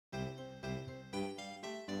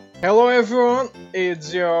Hello everyone,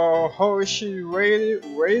 it's your host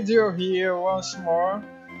Radio here once more,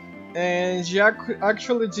 and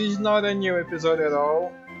actually this is not a new episode at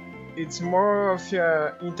all. It's more of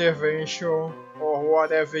an intervention or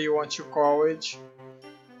whatever you want to call it.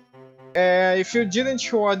 If you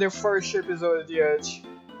didn't watch the first episode yet,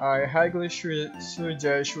 I highly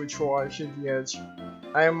suggest you to watch it yet.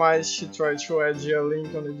 I might try to add a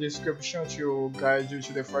link on the description to guide you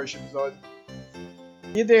to the first episode.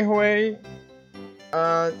 Either way,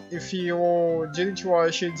 if you didn't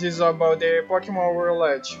watch it, this is about the Pokemon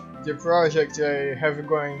Roulette, the project I have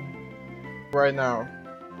going right now.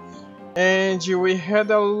 And we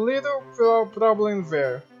had a little problem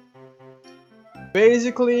there.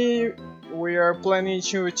 Basically, we are planning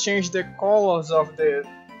to change the colors of the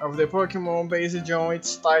Pokemon based on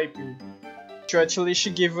its typing, to at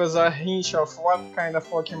least give us a hint of what kind of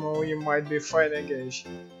Pokemon we might be fighting against.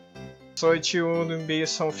 So it wouldn't be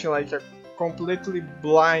something like a completely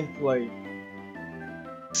blind play.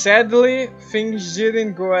 Sadly, things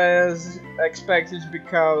didn't go as expected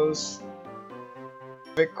because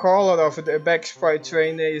the color of the backsprite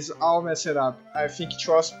trainer is all messed up. I think it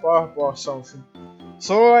was purple or something.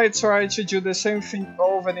 So I tried to do the same thing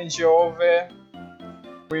over and over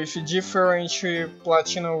with different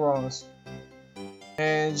platinum runs.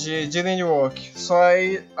 And it didn't work. So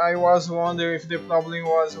I was wondering if the problem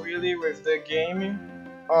was really with the game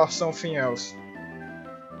or something else.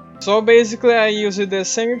 So basically I used the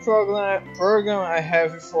same program I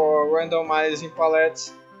have for randomizing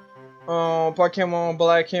palettes on Pokemon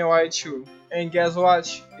Black and White 2. And guess what?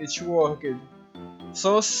 It worked.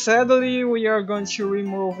 So sadly we are going to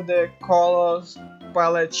remove the colors,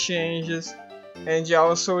 palette changes, and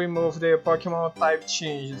also remove the Pokemon type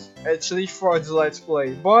changes, at least for this Let's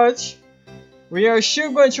Play. But we are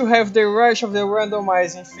still going to have the rest of the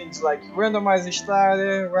randomizing things like randomized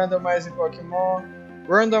starter, randomized Pokemon,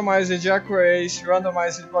 randomized Jack Race,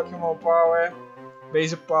 randomized Pokemon power,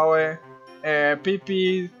 basic power,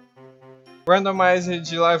 PP,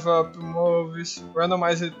 randomized level up moves,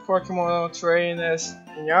 randomized Pokemon trainers,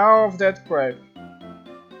 and all of that crap.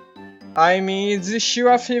 I mean, it's still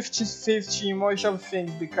a 50-50 in most of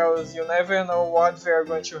things because you never know what they're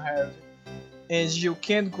going to have. And you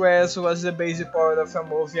can't grasp what's the basic part of a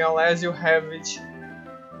movie unless you have it,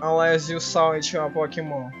 unless you saw it in a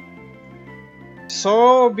Pokemon.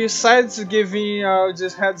 So, besides giving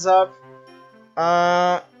this heads up,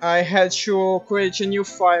 I had to create a new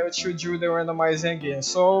file to do the randomizing again.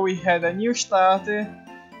 So we had a new starter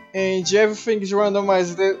and everything is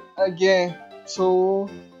randomized again. So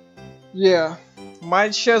yeah,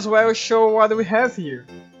 might as well show what we have here.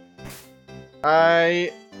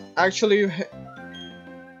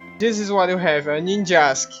 This is what you have, a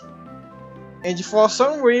Ninjask. And for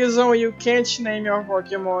some reason you can't name your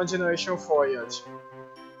Pokemon Generation 4 yet.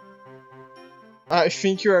 I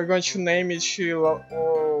think you are going to name it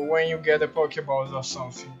when you get the Pokeballs or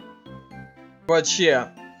something. But yeah,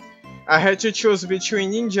 I had to choose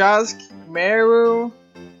between Ninjask, Meryl,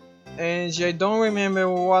 and I don't remember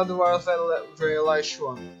what was the very last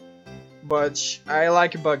one. But I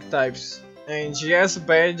like bug types. And yes,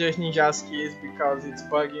 bad as Ninjask is because it's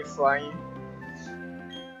buggy flying.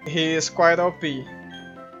 He is quite OP.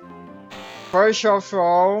 First of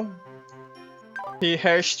all, he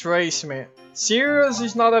has Tracement. Serious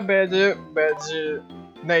is not a bad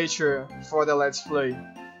nature for the Let's Play.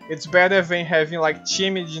 It's better than having like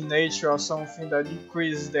timid nature or something that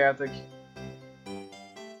increases the attack.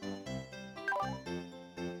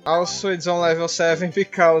 Also, it's on level 7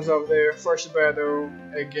 because of the first battle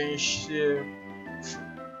against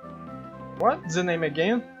what's the name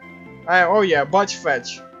again? Oh yeah,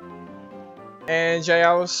 Botfetch. And I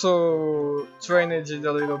also trained it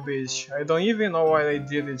a little bit. I don't even know why I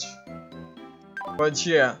did it. But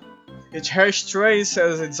yeah, it has Trace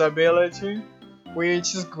as its ability,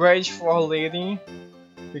 which is great for leading,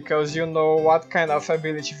 because you know what kind of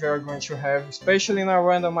ability they are going to have, especially in a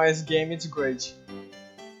randomized game, it's great.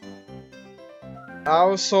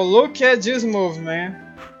 Also, look at this move,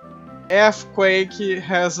 man. Earthquake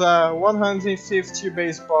has a 150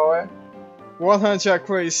 base power, 100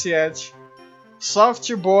 accuracy edge,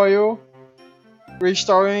 Soft Boil,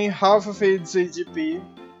 restoring half of its HP,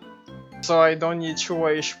 so I don't need to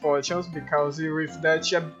waste potions because with that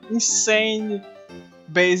insane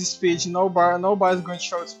base speed, nobody's going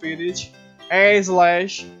to outspeed it. Air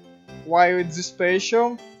Slash, while it's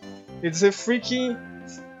special, it's a freaking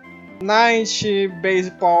 90 base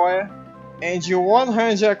power and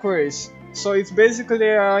 100 accuracy, so it's basically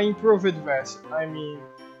an improved version. I mean,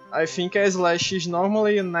 I think Air Slash is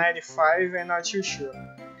normally 95 and not too sure.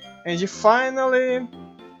 And finally,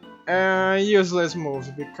 Useless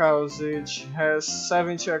move because it has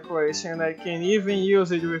 70 accuracy and I can even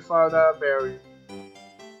use it without a berry.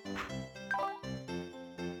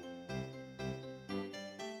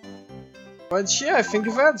 But yeah, I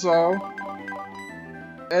think that's all.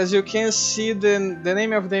 As you can see, the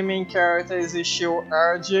name of the main character is still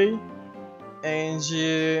RJ,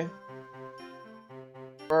 and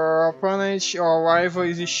our opponent or rival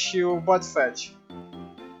is still Botfetch.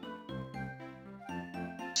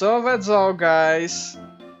 So that's all, guys.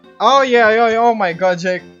 Oh yeah, oh my god,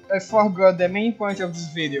 Jake, I forgot the main point of this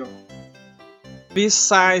video.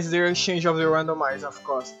 Besides the exchange of the randomizer, of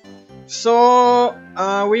course. So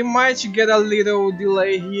we might get a little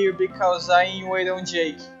delay here because I wait on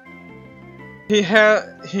Jake.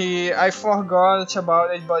 I forgot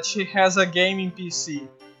about it, but he has a gaming PC,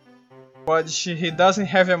 but he doesn't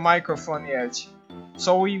have a microphone yet.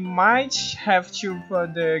 So we might have to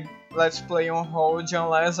put the let's play on hold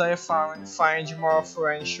unless I find more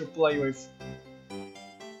friends to play with.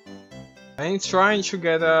 I'm trying to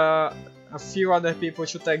get a few other people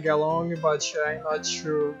to tag along, but I'm not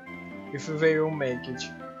sure if they will make it.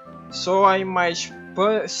 So I might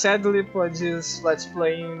sadly put this let's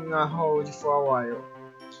play in a hold for a while.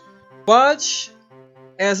 But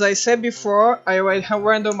as I said before, I already have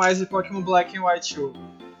randomized Pokemon Black and White 2.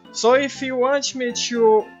 So if you want me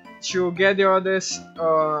to get the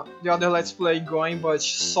other let's play going but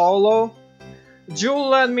solo, do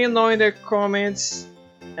let me know in the comments.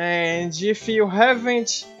 And if you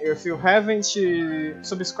haven't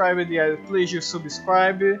subscribed yet, please do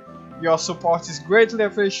subscribe. Your support is greatly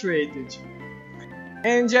appreciated.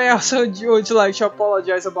 And I also would like to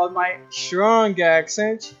apologize about my strong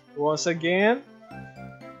accent once again.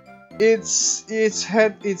 It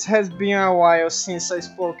has been a while since I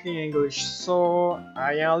spoke in English, so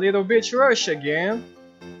I am a little bit rushed again.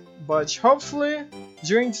 But hopefully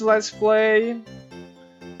during this let's play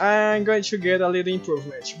I'm going to get a little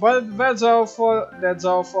improvement. But that's all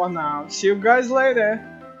for now. See you guys later.